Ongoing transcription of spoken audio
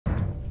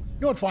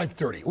At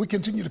 5:30, we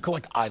continue to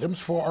collect items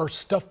for our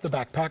Stuff the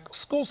Backpack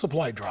school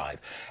supply drive.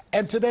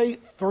 And today,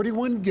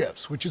 31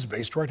 Gifts, which is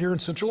based right here in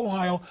Central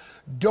Ohio,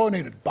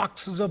 donated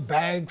boxes of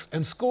bags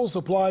and school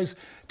supplies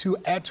to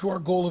add to our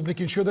goal of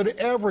making sure that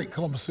every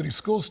Columbus City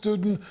school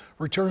student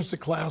returns to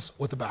class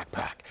with a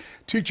backpack.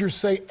 Teachers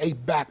say a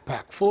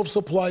backpack full of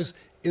supplies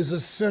is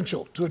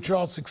essential to a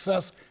child's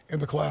success in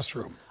the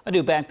classroom. A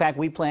new backpack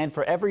we planned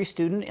for every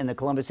student in the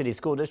Columbus City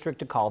School District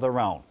to call their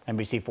own.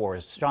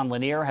 NBC4's Sean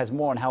Lanier has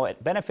more on how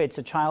it benefits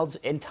a child's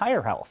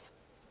entire health.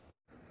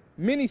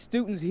 Many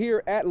students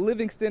here at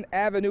Livingston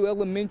Avenue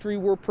Elementary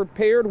were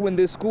prepared when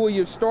this school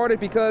year started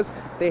because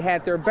they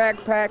had their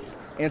backpacks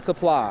and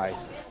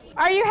supplies.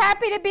 Are you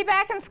happy to be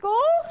back in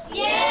school?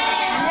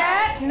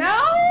 Yeah. Yeah?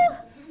 No?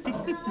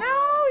 No?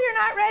 You're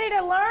not ready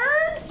to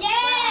learn?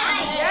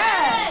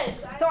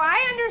 Yes. So I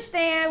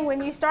understand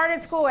when you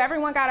started school,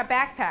 everyone got a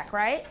backpack,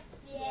 right?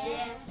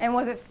 Yes. And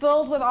was it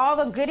filled with all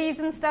the goodies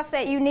and stuff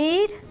that you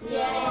need?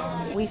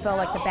 Yes. We felt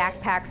like the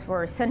backpacks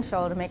were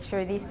essential to make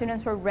sure these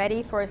students were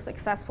ready for a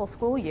successful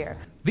school year.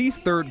 These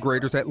third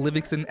graders at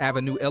Livingston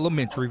Avenue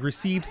Elementary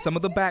received some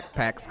of the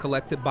backpacks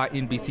collected by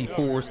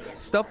NBC4's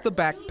Stuff the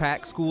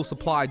Backpack school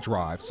supply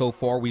drive. So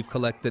far, we've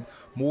collected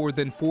more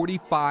than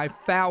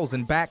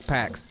 45,000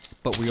 backpacks,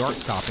 but we aren't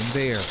stopping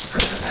there.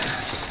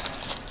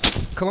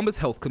 Columbus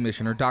Health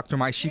Commissioner Dr.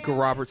 Maishika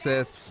Roberts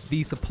says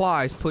these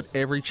supplies put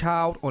every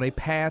child on a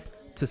path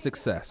to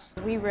success.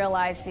 We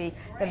realize the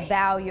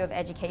value of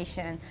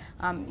education.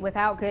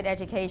 Without good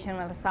education,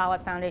 with a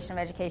solid foundation of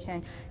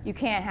education, you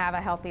can't have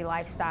a healthy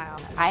lifestyle.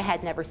 I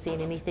had never seen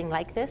anything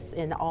like this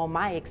in all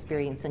my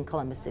experience in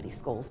Columbus City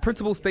Schools.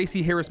 Principal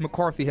Stacey Harris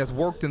McCarthy has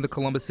worked in the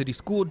Columbus City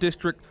School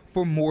District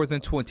for more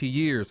than 20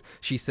 years.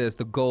 She says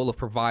the goal of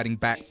providing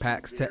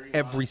backpacks to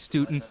every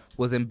student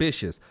was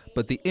ambitious,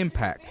 but the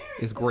impact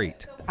is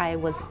great. I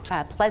was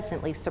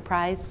pleasantly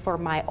surprised for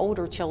my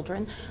older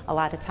children. A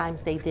lot of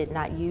times they did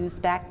not use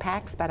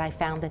backpacks, but I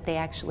found that they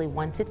actually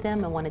wanted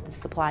them and wanted the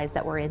supplies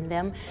that were in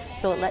them.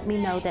 So it let me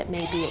know that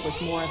maybe it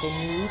was more of a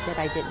need that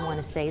I didn't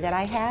want to say that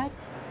I had.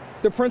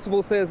 The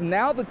principal says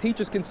now the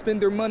teachers can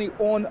spend their money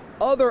on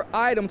other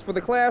items for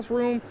the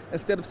classroom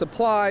instead of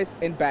supplies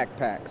and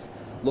backpacks.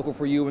 Local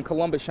for you in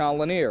Columbus, Sean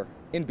Lanier,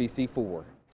 NBC4.